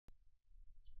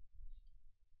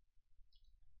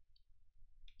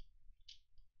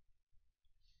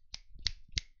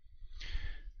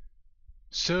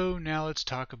So now let's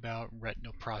talk about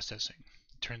retinal processing.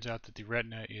 It turns out that the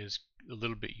retina is a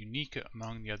little bit unique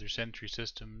among the other sensory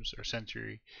systems or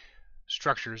sensory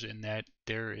structures in that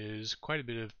there is quite a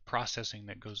bit of processing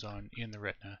that goes on in the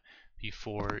retina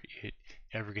before it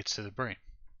ever gets to the brain.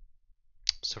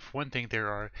 So for one thing, there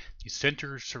are the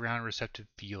center surround receptive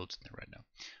fields in the retina.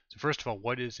 So first of all,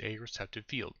 what is a receptive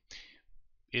field?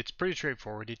 It's pretty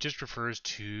straightforward. It just refers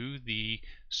to the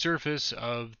surface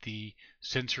of the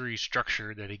sensory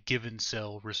structure that a given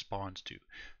cell responds to.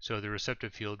 So the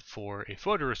receptive field for a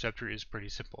photoreceptor is pretty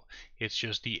simple. It's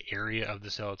just the area of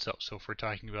the cell itself. So if we're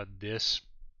talking about this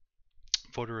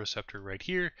photoreceptor right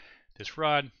here, this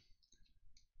rod,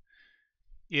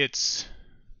 its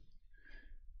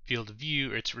field of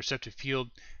view, its receptive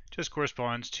field, just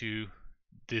corresponds to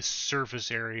this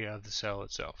surface area of the cell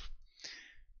itself.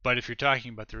 But if you're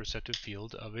talking about the receptive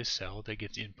field of a cell that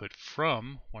gets input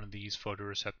from one of these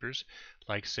photoreceptors,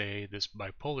 like say this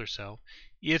bipolar cell,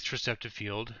 its receptive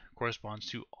field corresponds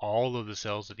to all of the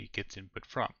cells that it gets input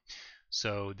from.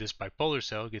 So this bipolar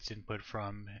cell gets input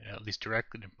from, at least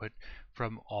direct input,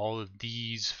 from all of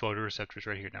these photoreceptors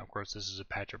right here. Now, of course, this is a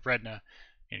patch of retina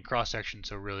in cross-section,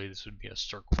 so really this would be a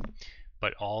circle.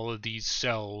 But all of these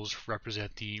cells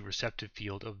represent the receptive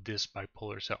field of this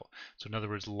bipolar cell. So in other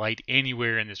words, light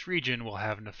anywhere in this region will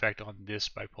have an effect on this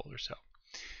bipolar cell.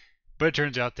 But it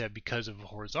turns out that because of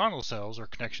horizontal cells or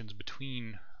connections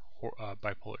between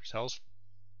bipolar cells,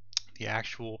 the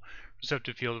actual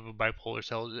receptive field of a bipolar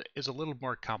cell is a little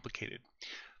more complicated.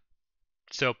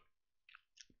 So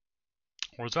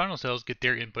horizontal cells get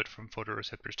their input from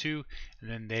photoreceptors too, and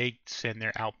then they send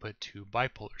their output to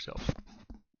bipolar cells.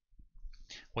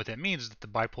 What that means is that the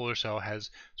bipolar cell has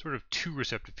sort of two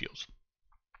receptive fields.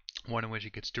 One in which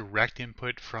it gets direct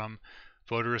input from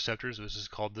photoreceptors. This is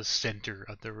called the center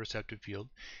of the receptive field.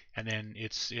 And then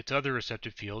its other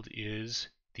receptive field is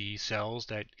the cells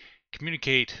that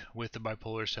communicate with the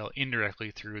bipolar cell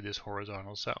indirectly through this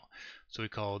horizontal cell. So we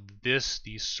call this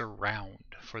the surround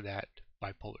for that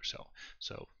bipolar cell.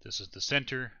 So this is the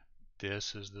center,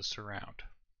 this is the surround.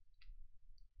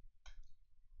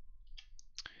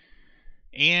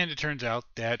 And it turns out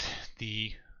that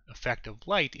the effect of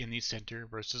light in the center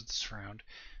versus the surround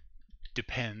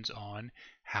depends on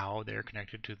how they're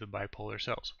connected to the bipolar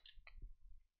cells.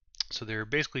 So there are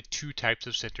basically two types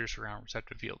of center surround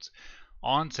receptive fields.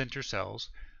 On-center cells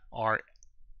are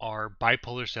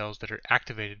bipolar cells that are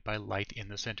activated by light in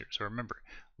the center. So remember,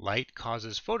 light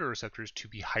causes photoreceptors to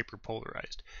be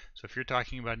hyperpolarized. So if you're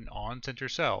talking about an on-center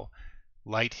cell,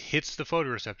 light hits the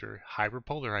photoreceptor,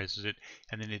 hyperpolarizes it,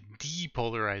 and then it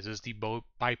depolarizes the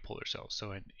bipolar cell.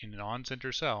 So in an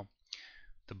on-center cell,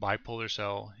 the bipolar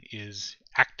cell is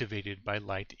activated by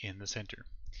light in the center.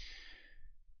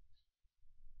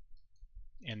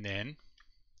 And then,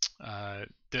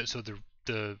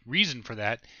 the reason for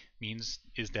that is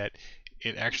that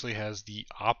it actually has the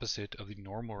opposite of the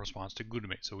normal response to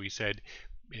glutamate. So we said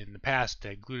in the past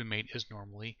that glutamate is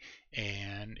normally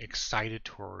an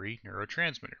excitatory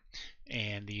neurotransmitter,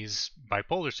 and these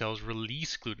bipolar cells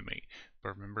release glutamate.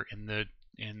 But remember,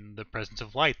 in the presence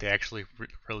of light, they actually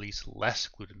release less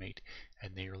glutamate,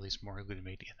 and they release more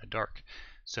glutamate in the dark.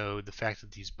 So the fact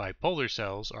that these bipolar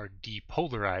cells are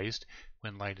depolarized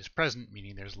when light is present,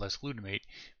 meaning there's less glutamate,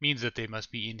 means that they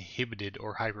must be inhibited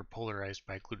or hyperpolarized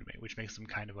by glutamate, which makes them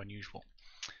kind of unusual.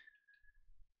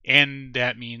 And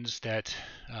that means that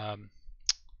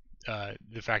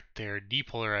the fact they're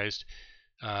depolarized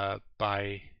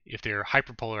if they're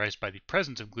hyperpolarized by the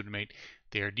presence of glutamate,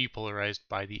 they are depolarized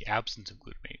by the absence of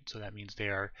glutamate. So that means they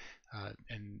are,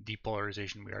 and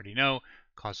depolarization we already know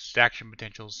causes action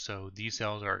potentials, so these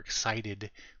cells are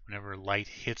excited whenever light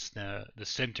hits the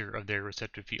center of their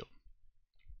receptive field.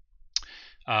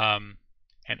 An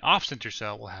off-center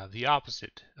cell will have the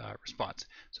opposite response.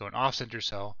 So an off-center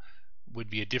cell would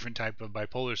be a different type of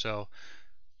bipolar cell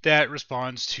that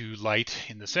responds to light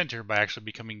in the center by actually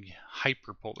becoming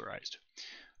hyperpolarized.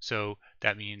 So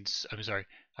that means,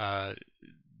 that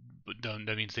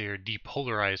means they are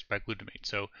depolarized by glutamate.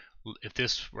 So if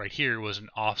this right here was an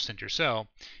off-center cell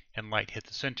and light hit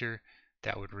the center,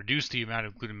 that would reduce the amount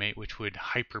of glutamate, which would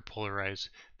hyperpolarize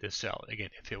this cell, again,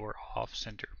 if it were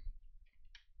off-center.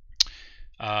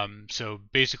 So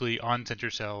basically, on-center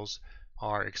cells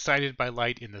are excited by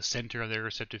light in the center of their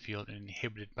receptive field and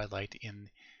inhibited by light in,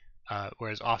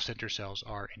 whereas off-center cells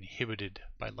are inhibited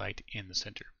by light in the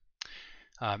center.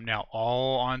 Now,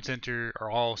 all on-center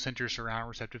or all center surround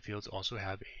receptive fields also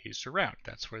have a surround.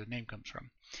 That's where the name comes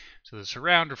from. So the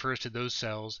surround refers to those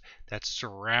cells that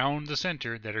surround the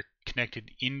center that are connected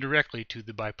indirectly to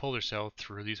the bipolar cell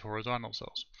through these horizontal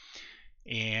cells.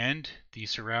 and the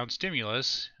surround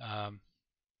stimulus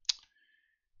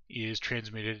is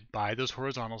transmitted by those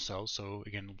horizontal cells. So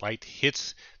again, light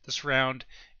hits the surround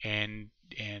and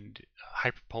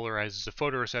hyperpolarizes the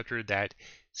photoreceptor. That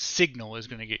signal is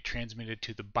going to get transmitted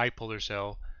to the bipolar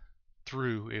cell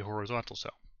through a horizontal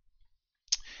cell.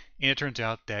 And it turns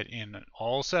out that in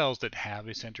all cells that have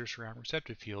a center surround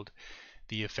receptive field,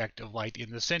 the effect of light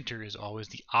in the center is always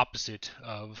the opposite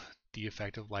of the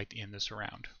effect of light in the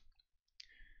surround.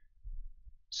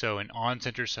 So an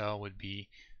on-center cell would be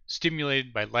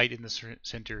stimulated by light in the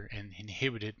center and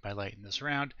inhibited by light in the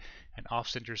surround. An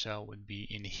off-center cell would be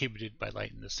inhibited by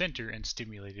light in the center and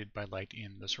stimulated by light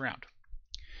in the surround.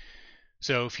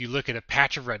 So if you look at a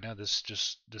patch of retina, this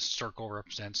circle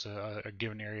represents a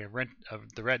given area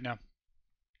of the retina.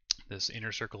 This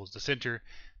inner circle is the center.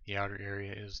 The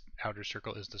outer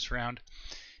circle is the surround.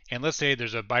 And let's say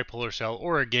there's a bipolar cell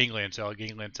or a ganglion cell.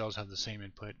 Ganglion cells have the same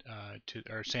input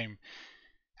same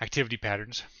activity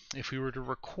patterns. If we were to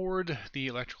record the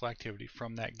electrical activity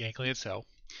from that ganglion cell,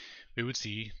 we would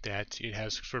see that it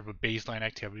has sort of a baseline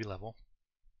activity level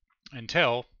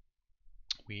until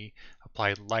we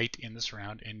apply light in the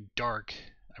surround and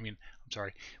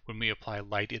when we apply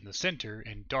light in the center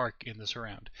and dark in the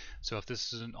surround. So if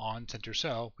this is an on-center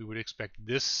cell, we would expect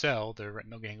this cell, the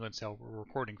retinal ganglion cell we're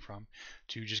recording from,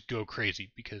 to just go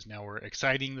crazy, because now we're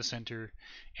exciting the center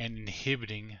and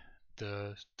inhibiting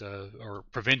or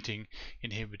preventing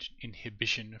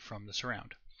inhibition from the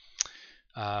surround.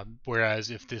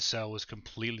 Whereas if this cell was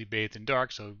completely bathed in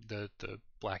dark, so the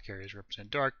black areas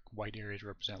represent dark, white areas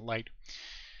represent light.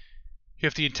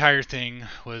 If the entire thing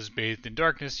was bathed in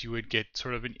darkness, you would get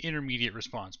sort of an intermediate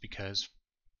response, because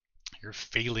you're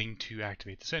failing to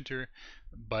activate the center,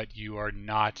 but you are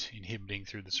not inhibiting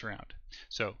through the surround.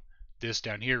 So this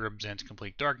down here represents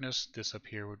complete darkness. This up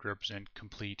here would represent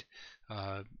complete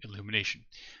illumination.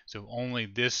 So only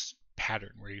this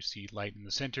pattern, where you see light in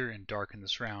the center and dark in the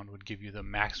surround, would give you the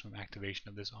maximum activation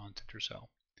of this on-center cell.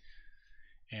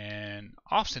 And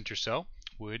off-center cell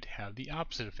would have the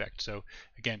opposite effect. So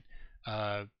again,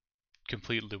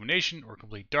 complete illumination or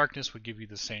complete darkness would give you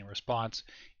the same response.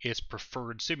 Its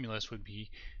preferred stimulus would be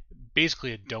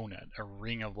basically a donut, a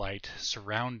ring of light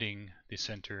surrounding the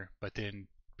center, but then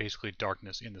basically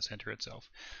darkness in the center itself.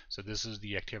 So this is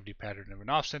the activity pattern of an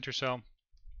off-center cell.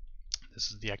 This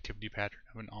is the activity pattern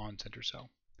of an on-center cell.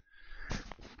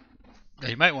 Now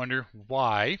you might wonder,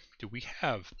 why do we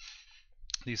have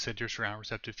these center surround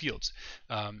receptive fields?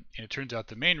 And it turns out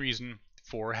the main reason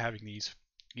for having these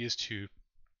is to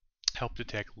help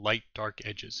detect light dark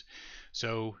edges.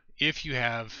 So if you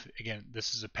have, again,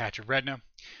 this is a patch of retina,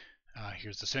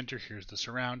 here's the center, here's the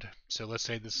surround. So let's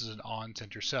say this is an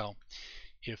on-center cell.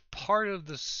 If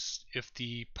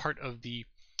the part of the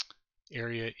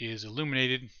area is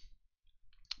illuminated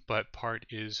but part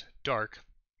is dark,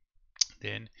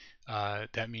 then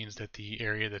that means that the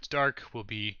area that's dark will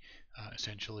be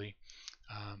essentially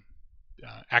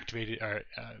activated or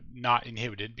not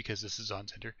inhibited, because this is on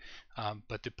center,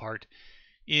 but the part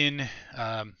in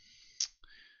and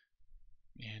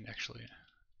actually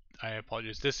I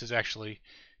apologize, this is actually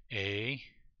a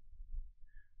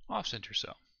off center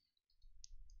cell.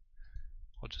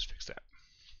 I'll just fix that.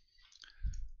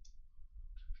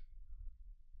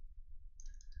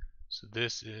 So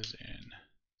this is an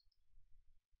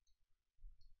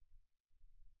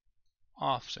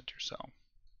off center cell.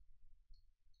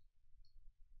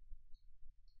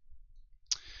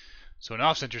 So an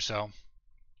off-center cell,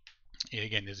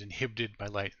 again, is inhibited by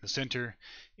light in the center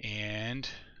and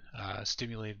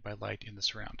stimulated by light in the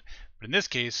surround. But in this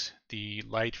case, the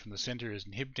light from the center is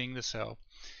inhibiting the cell,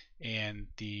 and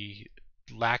the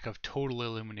lack of total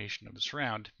illumination of the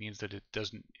surround means that it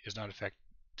is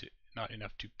not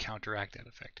enough to counteract that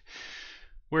effect.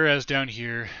 Whereas down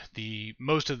here,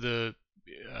 most of the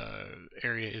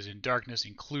area is in darkness,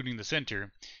 including the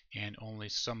center, and only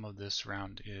some of the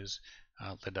surround is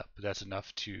lit up, but that's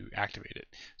enough to activate it.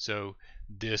 So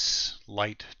this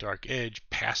light dark edge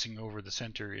passing over the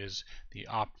center is the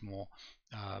optimal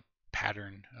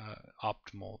pattern,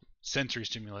 optimal sensory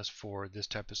stimulus for this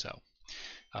type of cell.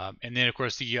 And then of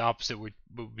course the opposite would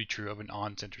be true of an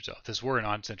on-center cell. If this were an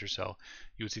on-center cell,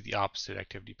 you would see the opposite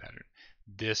activity pattern.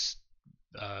 This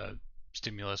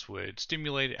stimulus would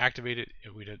stimulate it, activate it,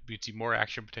 we'd see more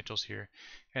action potentials here,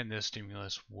 and this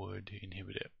stimulus would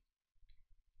inhibit it.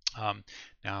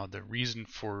 Now the reason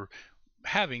for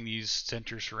having these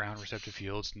center surround receptive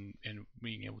fields and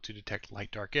being able to detect light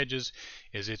dark edges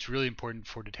is it's really important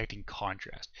for detecting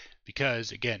contrast,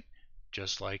 because again,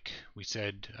 just like we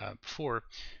said before,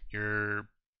 your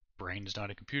brain is not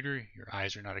a computer, your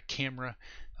eyes are not a camera.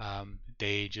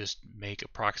 They just make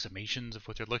approximations of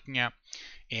what they're looking at,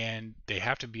 and they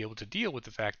have to be able to deal with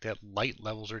the fact that light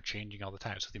levels are changing all the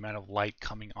time. So the amount of light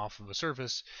coming off of a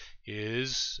surface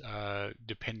is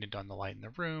dependent on the light in the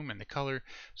room and the color.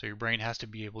 So your brain has to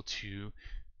be able to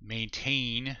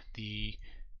maintain the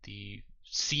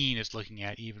scene it's looking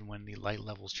at even when the light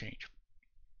levels change.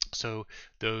 So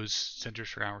those center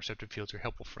surround receptive fields are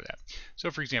helpful for that.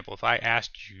 So for example, if I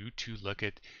asked you to look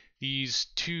at these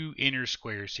two inner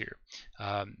squares here,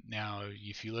 now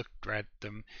if you looked at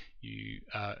them,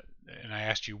 and I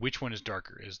asked you which one is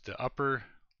darker, is the upper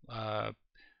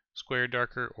square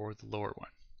darker or the lower one?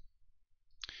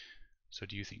 So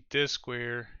do you think this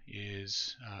square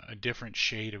is a different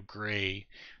shade of gray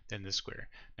than this square?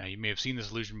 Now you may have seen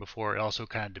this illusion before. It also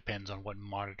kind of depends on what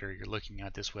monitor you're looking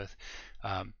at this with.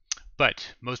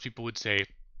 But most people would say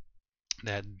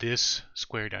that this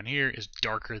square down here is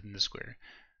darker than this square.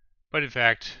 But in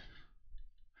fact,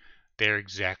 they're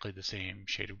exactly the same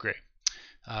shade of gray.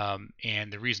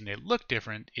 And the reason they look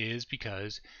different is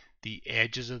because the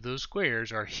edges of those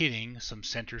squares are hitting some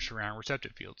center surround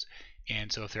receptive fields.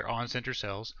 And so if they're on center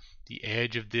cells, the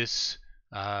edge of this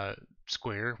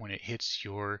square, when it hits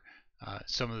your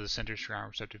some of the center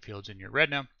surround receptive fields in your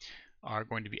retina, are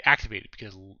going to be activated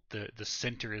because the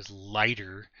center is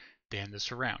lighter than the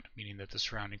surround, meaning that the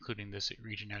surround, including this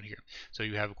region out here. So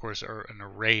you have, of course, an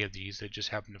array of these that just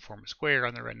happen to form a square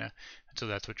on the retina, and so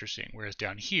that's what you're seeing. Whereas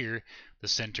down here, the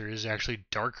center is actually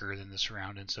darker than the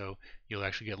surround, and so you'll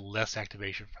actually get less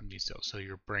activation from these cells. So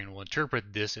your brain will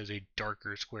interpret this as a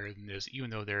darker square than this, even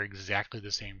though they're exactly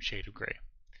the same shade of gray.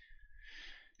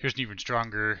 Here's an even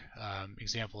stronger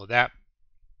example of that.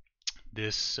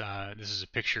 This is a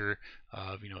picture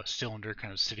of a cylinder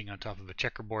kind of sitting on top of a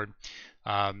checkerboard,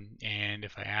 and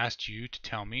if I asked you to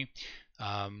tell me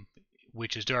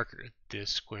which is darker, this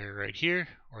square right here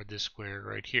or this square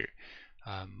right here,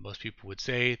 most people would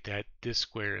say that this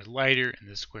square is lighter and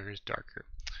this square is darker.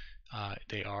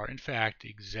 They are in fact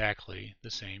exactly the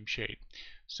same shade.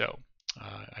 So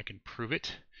I can prove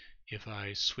it if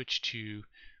I switch to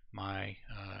my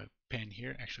pen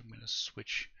here. Actually, I'm going to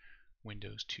switch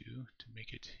Windows 2 to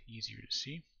make it easier to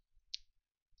see.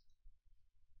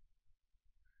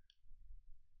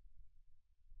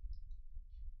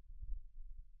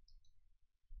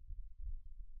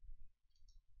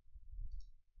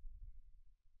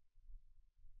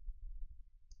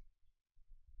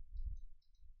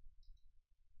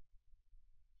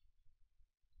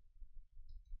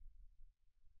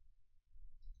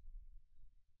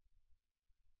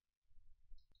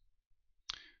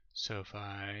 So if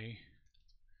I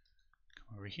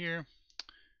come over here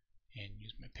and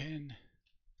use my pen,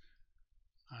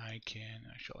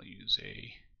 I'll use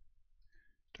a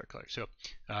dark color. So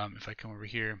if I come over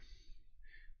here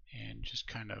and just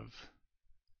kind of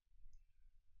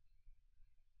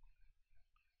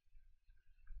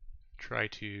try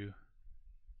to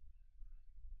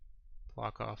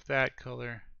block off that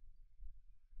color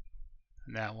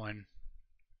and that one,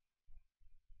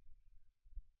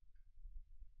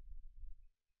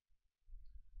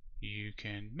 you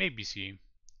can maybe see,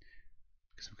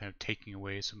 because I'm kind of taking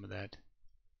away some of that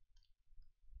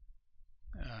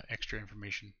extra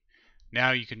information.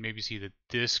 Now you can maybe see that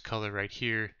this color right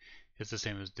here is the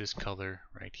same as this color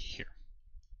right here.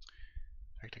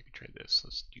 In fact, I can try this.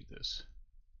 Let's do this.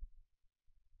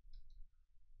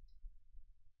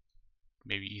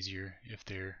 Maybe easier if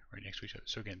they're right next to each other.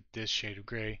 So again, this shade of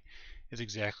gray is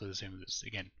exactly the same as this.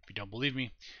 Again, if you don't believe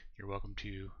me, you're welcome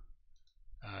to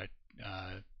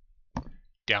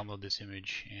download this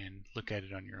image and look at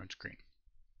it on your own screen.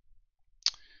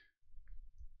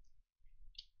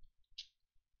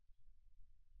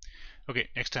 Okay,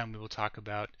 next time we will talk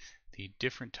about the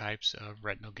different types of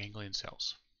retinal ganglion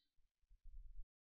cells.